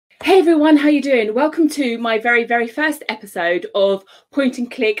Everyone, how you doing? Welcome to my very first episode of point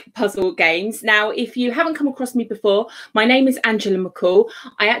and click puzzle games. Now, if you haven't come across me before, my name is Angela McCall.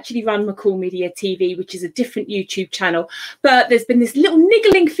 I actually run McCall Media TV, which is a different YouTube channel, but there's been this little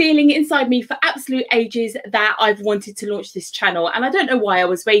niggling feeling inside me for absolute ages that I've wanted to launch this channel, and I don't know why I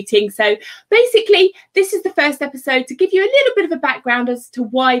was waiting. So basically, this is the first episode to give you a little bit of a background as to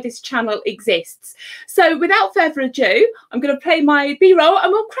why this channel exists. So without further ado, I'm going to play my B-roll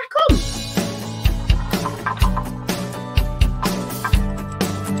and we'll crack on.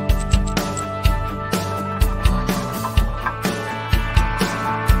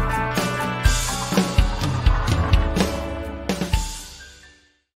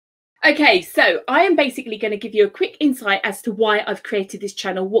 Okay, so I am basically going to give you a quick insight as to why I've created this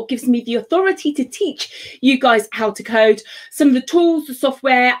channel, what gives me the authority to teach you guys how to code, some of the tools, the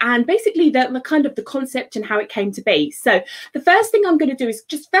software, and basically the kind of the concept and how it came to be. So the first thing I'm going to do is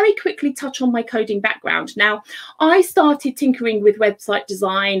just very quickly touch on my coding background. Now, I started tinkering with website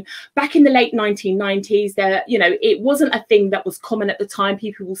design back in the late 1990s. It wasn't a thing that was common at the time.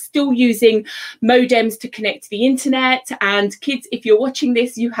 People were still using modems to connect to the internet. And kids, if you're watching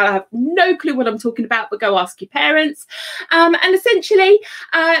this, you have no clue what I'm talking about, but go ask your parents. And essentially,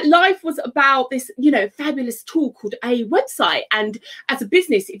 life was about this, fabulous tool called a website. And as a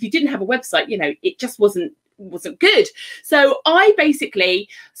business, if you didn't have a website, it just wasn't good. So I basically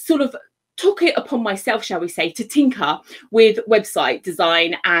sort of took it upon myself, shall we say, to tinker with website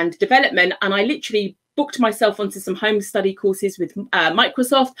design and development. And I literally booked myself onto some home study courses with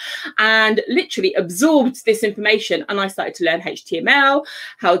Microsoft and literally absorbed this information. And I started to learn HTML,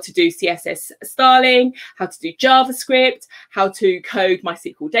 how to do CSS styling, how to do JavaScript, how to code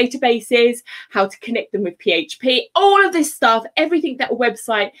MySQL databases, how to connect them with PHP, all of this stuff, everything that a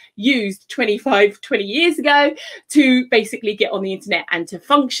website used 20 years ago to basically get on the internet and to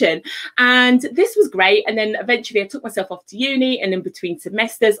function. And this was great. And then eventually I took myself off to uni, and in between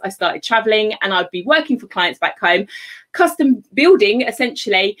semesters, I started traveling and I'd be working for clients back home, custom building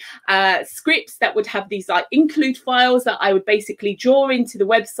essentially scripts that would have these like include files that I would basically draw into the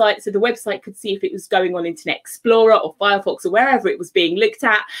website so the website could see if it was going on Internet Explorer or Firefox or wherever it was being looked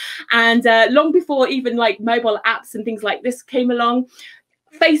at. And long before even like mobile apps and things like this came along,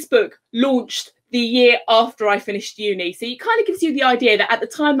 Facebook launched the year after I finished uni. So it kind of gives you the idea that at the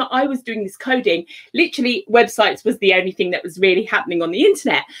time that I was doing this coding, literally websites was the only thing that was really happening on the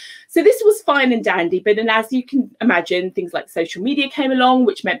internet. So this was fine and dandy, but then as you can imagine, things like social media came along,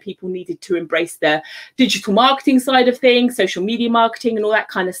 which meant people needed to embrace the digital marketing side of things, social media marketing and all that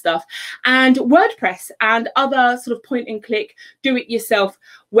kind of stuff. And WordPress and other sort of point and click, do it yourself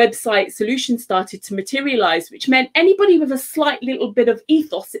website solutions started to materialize, which meant anybody with a slight little bit of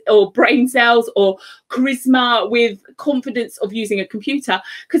ethos or brain cells or charisma with confidence of using a computer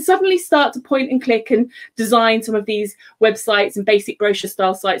could suddenly start to point and click and design some of these websites and basic brochure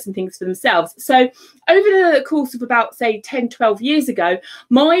style sites and things for themselves. So over the course of about, say, 10-12 years ago,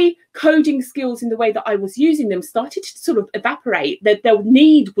 my coding skills in the way that I was using them started to sort of evaporate. That their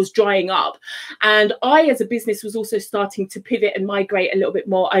need was drying up. And I, as a business, was also starting to pivot and migrate a little bit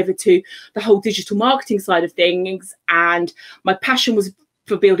more over to the whole digital marketing side of things. And my passion was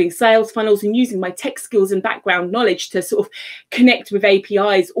for building sales funnels and using my tech skills and background knowledge to sort of connect with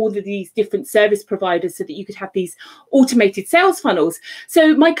APIs, all of these different service providers so that you could have these automated sales funnels.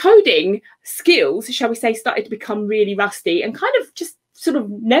 So my coding skills, shall we say, started to become really rusty and kind of just sort of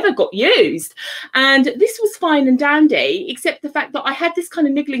never got used. And this was fine and dandy, except the fact that I had this kind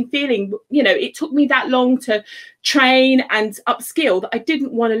of niggling feeling, it took me that long to train and upskill that I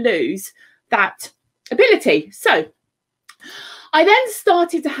didn't want to lose that ability. So I then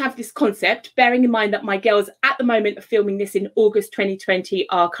started to have this concept, bearing in mind that my girls at the moment of filming this in August 2020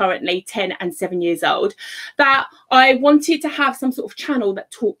 are currently 10 and 7 years old, that I wanted to have some sort of channel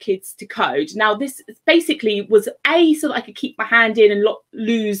that taught kids to code. Now, this basically was so that I could keep my hand in and not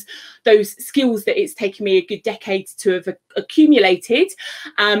lose those skills that it's taken me a good decade to have accumulated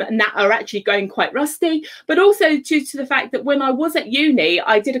and that are actually going quite rusty, but also due to the fact that when I was at uni,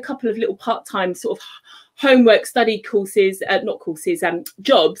 I did a couple of little part-time sort of homework study courses,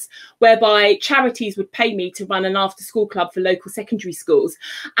 jobs, whereby charities would pay me to run an after school club for local secondary schools.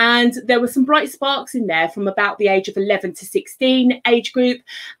 And there were some bright sparks in there from about the age of 11 to 16 age group.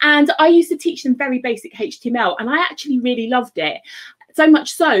 And I used to teach them very basic HTML, and I actually really loved it. So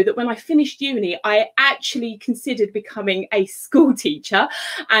much so that when I finished uni, I actually considered becoming a school teacher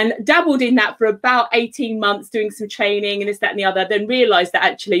and dabbled in that for about 18 months, doing some training and this, that and the other, then realized that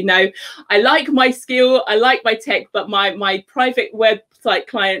actually, no, I like my skill, I like my tech, but my private website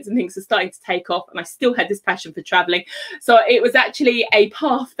clients and things are starting to take off, and I still had this passion for traveling. So it was actually a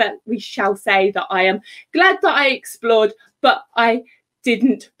path that we shall say that I am glad that I explored, but I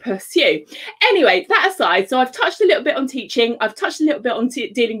didn't pursue. Anyway, that aside, so I've touched a little bit on teaching. I've touched a little bit on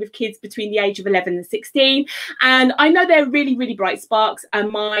dealing with kids between the age of 11 and 16. And I know they're really, really bright sparks.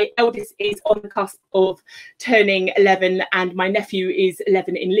 And my eldest is on the cusp of turning 11 and my nephew is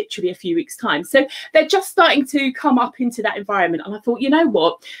 11 in literally a few weeks' time. So they're just starting to come up into that environment. And I thought, you know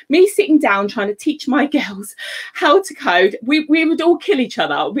what, me sitting down trying to teach my girls how to code, we would all kill each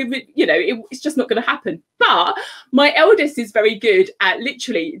other. We would, you know, it's just not going to happen. But my eldest is very good at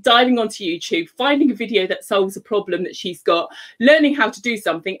literally diving onto YouTube, finding a video that solves a problem that she's got, learning how to do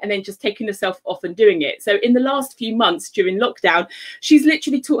something, and then just taking herself off and doing it. So in the last few months during lockdown, she's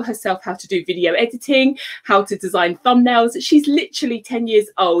literally taught herself how to do video editing, how to design thumbnails. She's literally 10 years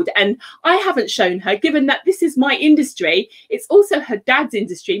old, and I haven't shown her, given that this is my industry. It's also her dad's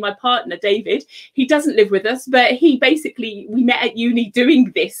industry. My partner, David, he doesn't live with us, but we met at uni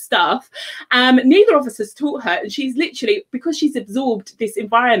doing this stuff. Neither of us has taught her, and she's literally, because she's absorbed this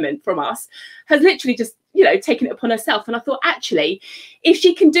environment from us, has literally just, you know, taken it upon herself. And I thought, actually, if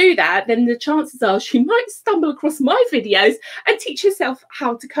she can do that, then the chances are she might stumble across my videos and teach herself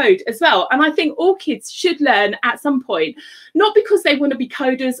how to code as well. And I think all kids should learn at some point, not because they want to be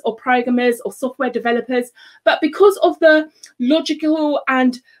coders or programmers or software developers, but because of the logical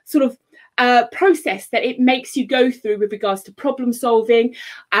and sort of process that it makes you go through with regards to problem solving,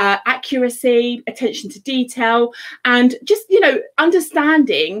 accuracy, attention to detail, and just, you know,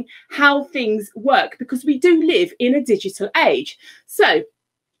 understanding how things work, because we do live in a digital age. So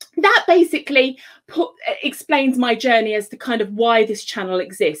that basically explains my journey as to kind of why this channel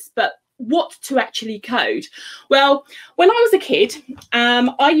exists. But what to actually code? Well, when I was a kid,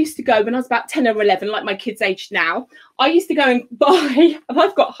 I used to go, when I was about 10 or 11, like my kids' age now, I used to go and buy, and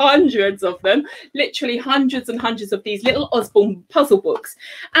I've got hundreds of them, literally hundreds and hundreds of these little Osborne puzzle books.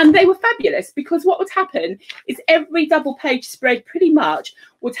 And they were fabulous, because what would happen is every double page spread pretty much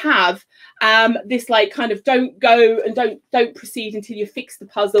would have this like kind of don't go and don't proceed until you fix the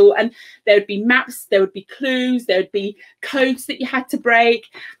puzzle. And there would be maps, there would be clues, there would be codes that you had to break.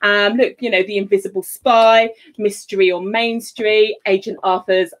 Look, you know, the Invisible Spy, Mystery on Main Street, Agent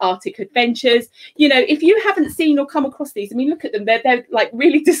Arthur's Arctic Adventures. You know, if you haven't seen or come across these, I mean, look at them, they're like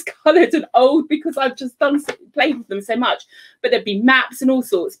really discolored and old because I've just played with them so much. But there'd be maps and all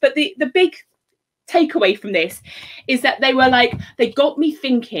sorts. But the big takeaway from this is that they were like, they got me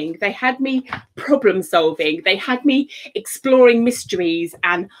thinking, they had me problem solving, they had me exploring mysteries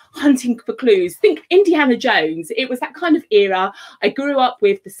and hunting for clues. Think Indiana Jones. It was that kind of era. I grew up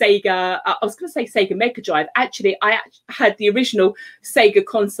with the Sega, I was going to say Sega Mega Drive. Actually, I had the original Sega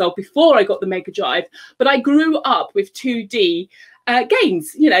console before I got the Mega Drive, but I grew up with 2D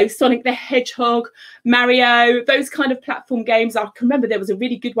games, you know, Sonic the Hedgehog, Mario, those kind of platform games. I can remember there was a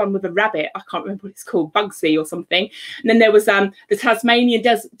really good one with a rabbit. I can't remember what it's called, Bugsy or something. And then there was the Tasmanian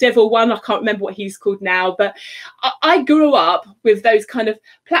Devil one. I can't remember what he's called now. But I grew up with those kind of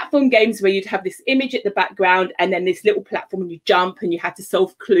platform games where you'd have this image at the background and then this little platform and you jump and you had to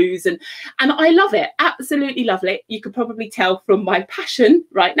solve clues. And I love it. Absolutely love it. You could probably tell from my passion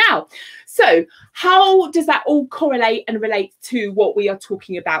right now. So how does that all correlate and relate to what we are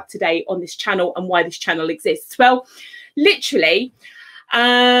talking about today on this channel and why this channel exists? Well, literally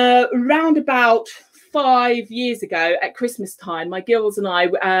around about 5 years ago at Christmas time, my girls and I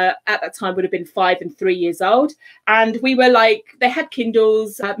at that time would have been 5 and 3 years old, and we were like, they had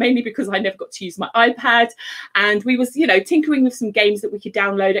Kindles, mainly because I never got to use my iPad, and we was, you know, tinkering with some games that we could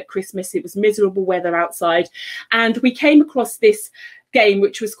download at Christmas. It was miserable weather outside, and we came across this game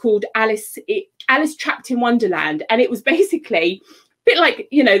which was called Alice Trapped in Wonderland, and it was basically a bit like,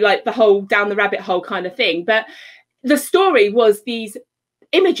 you know, like the whole down the rabbit hole kind of thing, but the story was these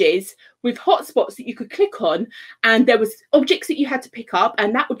images with hotspots that you could click on, and there was objects that you had to pick up,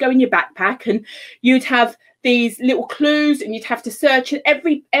 and that would go in your backpack, and you'd have these little clues and you'd have to search, and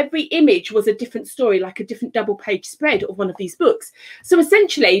every image was a different story, like a different double page spread of one of these books. So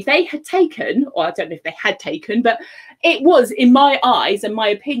essentially they had taken, or I don't know if they had taken, but it was, in my eyes and my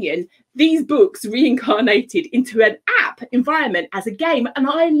opinion, these books reincarnated into an app environment as a game, and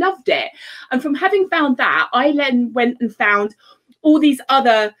I loved it. And from having found that, I then went and found all these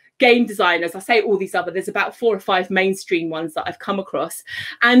other game designers. I say all these other, there's about 4 or 5 mainstream ones that I've come across,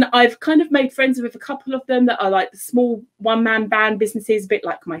 and I've kind of made friends with a couple of them that are like the small one-man band businesses, a bit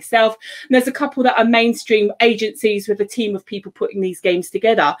like myself, and there's a couple that are mainstream agencies with a team of people putting these games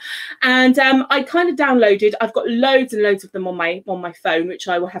together. And I kind of downloaded, I've got loads and loads of them on my phone, which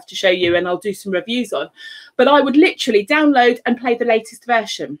I will have to show you and I'll do some reviews on, but I would literally download and play the latest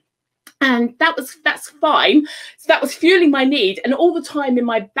version. And that's fine. So that was fueling my need. And all the time in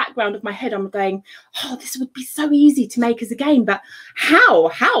my background of my head, I'm going, oh, this would be so easy to make as a game. But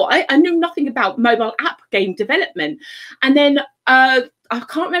how? I knew nothing about mobile app game development. And then I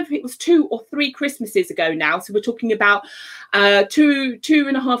can't remember if it was 2 or 3 Christmases ago now. So we're talking about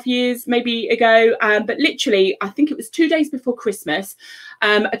 2.5 years maybe ago. But literally, I think it was 2 days before Christmas.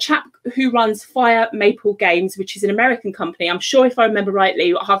 A chap who runs Fire Maple Games, which is an American company. I'm sure if I remember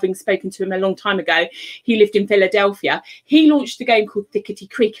rightly, having spoken to him a long time ago, he lived in Philadelphia. He launched a game called Thickety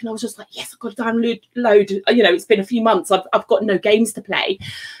Creek. And I was just like, yes, I've got to download. You know, it's been a few months. I've got no games to play.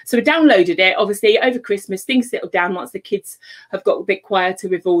 So I downloaded it, obviously, over Christmas. Things settled down once the kids have got a bit quieter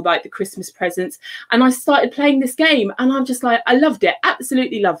with all like the Christmas presents. And I started playing this game and I'm just like, I loved it.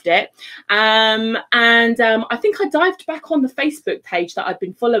 Absolutely loved it. I think I dived back on the Facebook page that I've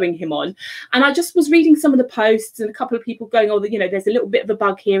been following him on, and I just was reading some of the posts and a couple of people going, oh, you know, there's a little bit of a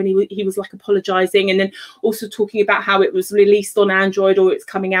bug here, and he was like apologizing, and then also talking about how it was released on Android, or it's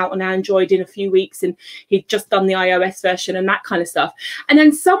coming out on Android in a few weeks, and he'd just done the iOS version and that kind of stuff. And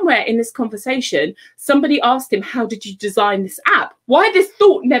then somewhere in this conversation, somebody asked him, how did you design this app? Why this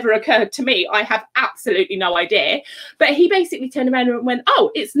thought never occurred to me, I have absolutely no idea. But he basically turned around and went,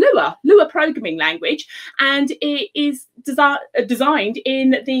 oh, it's Lua programming language, and it is designed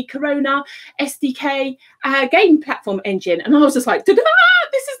in the Corona SDK game platform engine. And I was just like, this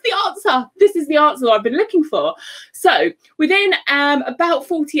is the answer. This is the answer I've been looking for. So within about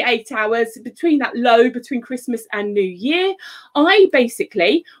 48 hours between Christmas and New Year, I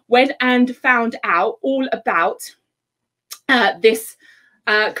basically went and found out all about this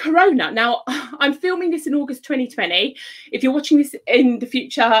Corona. Now, I'm filming this in August 2020. If you're watching this in the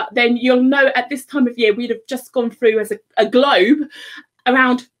future, then you'll know at this time of year we'd have just gone through as a globe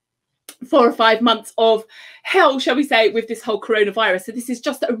around 4 or 5 months of hell, shall we say, with this whole coronavirus. So this is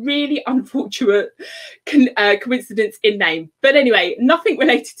just a really unfortunate coincidence in name. But anyway, nothing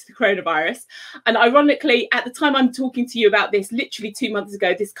related to the coronavirus. And ironically, at the time I'm talking to you about this, literally 2 months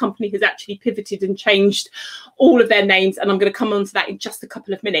ago, this company has actually pivoted and changed all of their names. And I'm going to come on to that in just a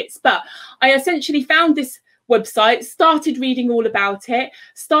couple of minutes. But I essentially found this website, started reading all about it,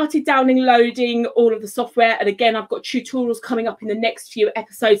 started downloading all of the software. And again, I've got tutorials coming up in the next few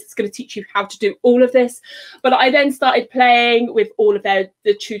episodes. It's going to teach you how to do all of this. But I then started playing with all of the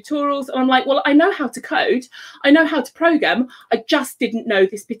tutorials. And I'm like, well, I know how to code. I know how to program. I just didn't know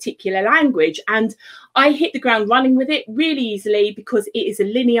this particular language. And I hit the ground running with it really easily because it is a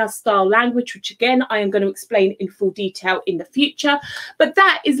linear style language, which again, I am going to explain in full detail in the future. But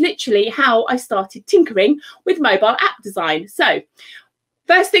that is literally how I started tinkering with mobile app design. So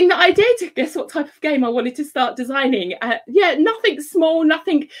first thing that I did, guess what type of game I wanted to start designing? Yeah, nothing small,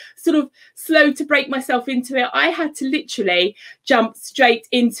 nothing sort of slow to break myself into it. I had to literally jump straight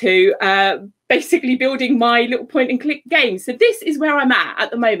into basically building my little point and click game. So this is where I'm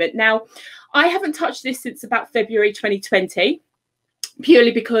at the moment. Now, I haven't touched this since about February 2020.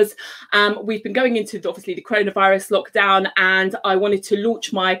 Purely because we've been going into obviously the coronavirus lockdown, and I wanted to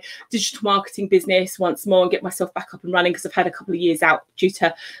launch my digital marketing business once more and get myself back up and running because I've had a couple of years out due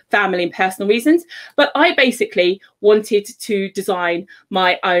to family and personal reasons. But I basically wanted to design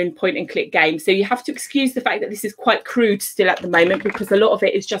my own point and click game. So you have to excuse the fact that this is quite crude still at the moment because a lot of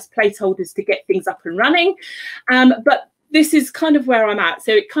it is just placeholders to get things up and running. But this is kind of where I'm at.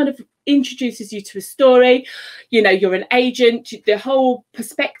 So it kind of introduces you to a story. You know, you're an agent. The whole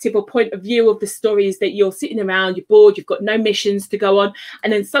perspective or point of view of the story is that you're sitting around, you're bored, you've got no missions to go on,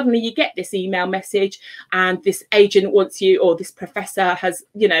 and then suddenly you get this email message and this agent wants you, or this professor has,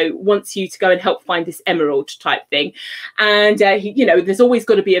 you know, wants you to go and help find this emerald type thing. And you know, there's always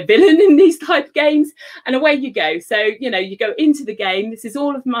got to be a villain in these type of games, and away you go. So, you know, you go into the game. This is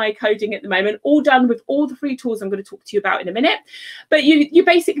all of my coding at the moment, all done with all the free tools I'm going to talk to you about in a minute. But you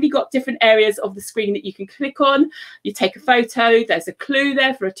basically got different areas of the screen that you can click on. You take a photo, there's a clue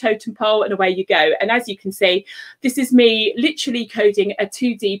there for a totem pole, and away you go. And as you can see, this is me literally coding a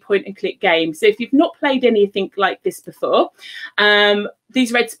 2D point and click game. So if you've not played anything like this before,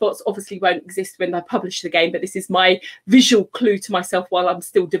 these red spots obviously won't exist when I publish the game, but this is my visual clue to myself while I'm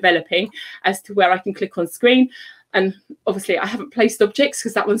still developing as to where I can click on screen. and obviously I haven't placed objects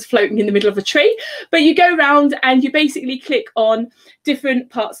because that one's floating in the middle of a tree, but you go around and you basically click on different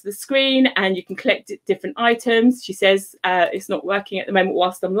parts of the screen and you can collect different items. She says it's not working at the moment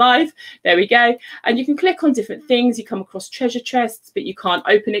whilst I'm live. There we go. And you can click on different things. You come across treasure chests, but you can't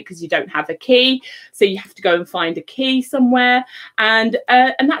open it because you don't have a key. So you have to go and find a key somewhere. And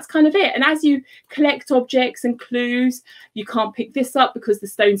that's kind of it. And as you collect objects and clues, you can't pick this up because the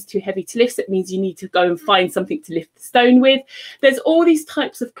stone's too heavy to lift. So it means you need to go and find something to lift the stone with. There's all these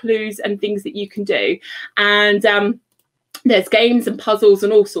types of clues and things that you can do. And there's games and puzzles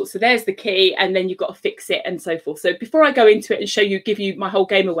and all sorts. So there's the key, and then you've got to fix it and so forth. So before I go into it and show you, give you my whole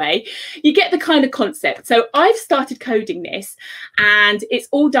game away, you get the kind of concept. So I've started coding this, and it's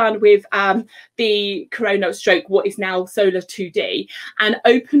all done with the Corona stroke what is now Solar2D, and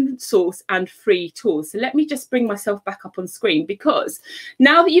open source and free tools. So let me just bring myself back up on screen, because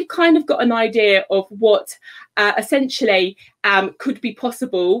now that you've kind of got an idea of what essentially could be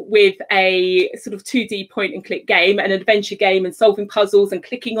possible with a sort of 2D point and click game, an adventure game, and solving puzzles and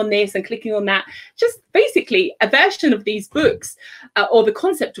clicking on this and clicking on that, just basically a version of these books or the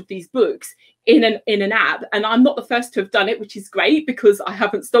concept of these books in an app. And I'm not the first to have done it, which is great because I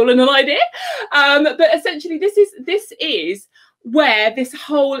haven't stolen an idea. But essentially this is where this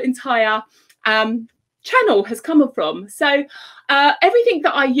whole entire channel has come from. So everything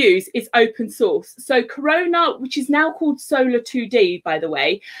that I use is open source. So Corona, which is now called Solar2D, by the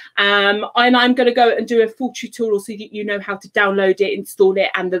way, and I'm going to go and do a full tutorial so that you know how to download it, install it,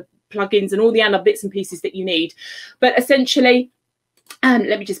 and the plugins and all the other bits and pieces that you need. But essentially,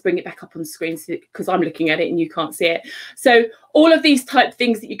 let me just bring it back up on the screen because I'm looking at it and you can't see it. So all of these type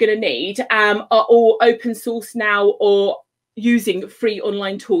things that you're going to need are all open source now, or using free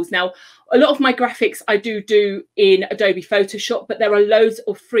online tools. Now, a lot of my graphics I do in Adobe Photoshop, but there are loads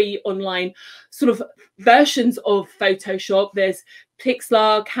of free online sort of versions of Photoshop. There's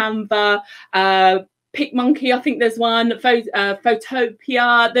Pixlr, Canva, PicMonkey, I think there's one,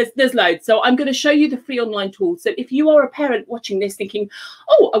 Photopia, there's loads. So I'm going to show you the free online tools. So if you are a parent watching this thinking,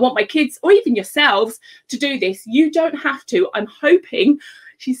 oh, I want my kids or even yourselves to do this, you don't have to. I'm hoping,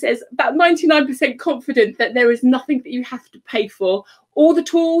 she says, about 99% confident that there is nothing that you have to pay for. All the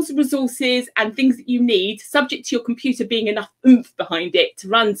tools, resources, and things that you need, subject to your computer being enough oomph behind it to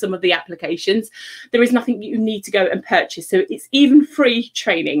run some of the applications, there is nothing you need to go and purchase. So it's even free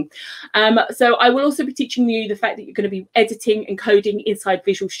training. So I will also be teaching you the fact that you're going to be editing and coding inside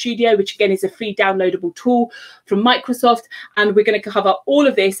Visual Studio, which again is a free downloadable tool from Microsoft. And we're going to cover all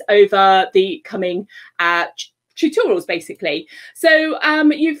of this over the coming tutorials, basically. So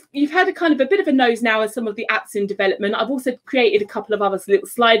you've had a kind of a bit of a nose now as some of the apps in development. I've also created a couple of other little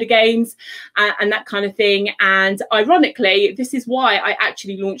slider games and that kind of thing. And ironically, this is why I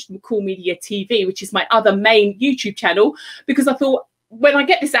actually launched McCall Media TV, which is my other main YouTube channel, because I thought, when I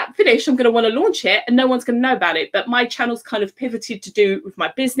get this app finished, I'm going to want to launch it and no one's going to know about it. But my channel's kind of pivoted to do with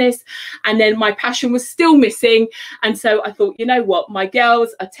my business, and then my passion was still missing. And so I thought, you know what, my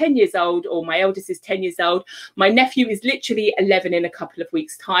girls are 10 years old, or my eldest is 10 years old. My nephew is literally 11 in a couple of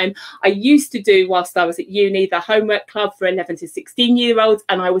weeks' time. I used to do, whilst I was at uni, the homework club for 11 to 16-year-olds,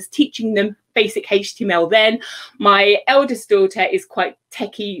 and I was teaching them basic HTML then. My eldest daughter is quite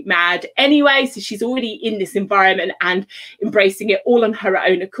techie mad anyway, so she's already in this environment and embracing it all on her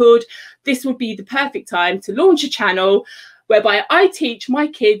own accord. This would be the perfect time to launch a channel whereby I teach my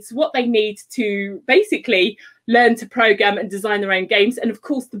kids what they need to basically learn to program and design their own games. And of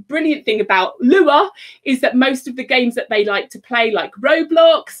course, the brilliant thing about Lua is that most of the games that they like to play, like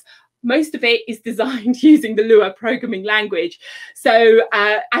Roblox, most of it is designed using the Lua programming language. So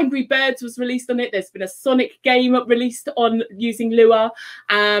Angry Birds was released on it. There's been a Sonic game released on using Lua.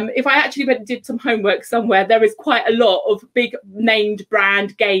 If I actually went and did some homework somewhere, there is quite a lot of big named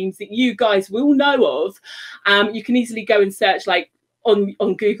brand games that you guys will know of. You can easily go and search like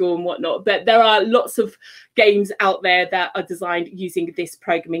on Google and whatnot, but there are lots of games out there that are designed using this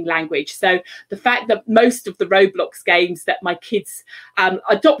programming language. So the fact that most of the Roblox games that my kids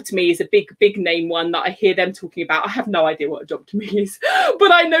Adopt Me is a big name one that I hear them talking about. I have no idea what Adopt Me is,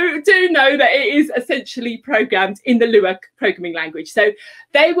 but I do know that it is essentially programmed in the Lua programming language. So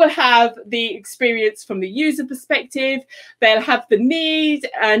they will have the experience from the user perspective, they'll have the need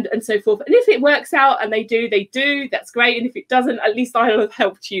and so forth. And if it works out and they do, that's great. And if it doesn't, at least I would have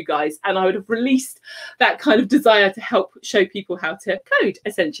helped you guys, and I would have released that kind of desire to help show people how to code,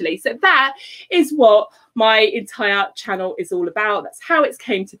 essentially. So that is what my entire channel is all about. That's how it's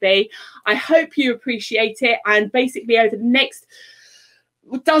came to be. I hope you appreciate it, and basically over the next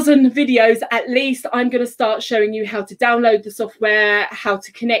dozen videos at least, I'm going to start showing you how to download the software, how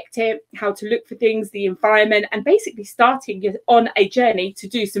to connect it, how to look for things, the environment, and basically starting on a journey to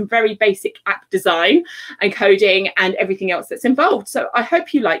do some very basic app design and coding and everything else that's involved. So I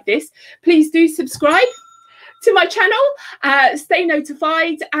hope you like this. Please do subscribe to my channel, stay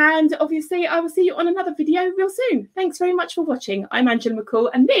notified, and obviously I will see you on another video real soon. Thanks very much for watching. I'm Angela McCall,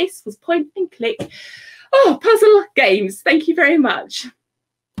 and this was Point and Click puzzle games. Thank you very much.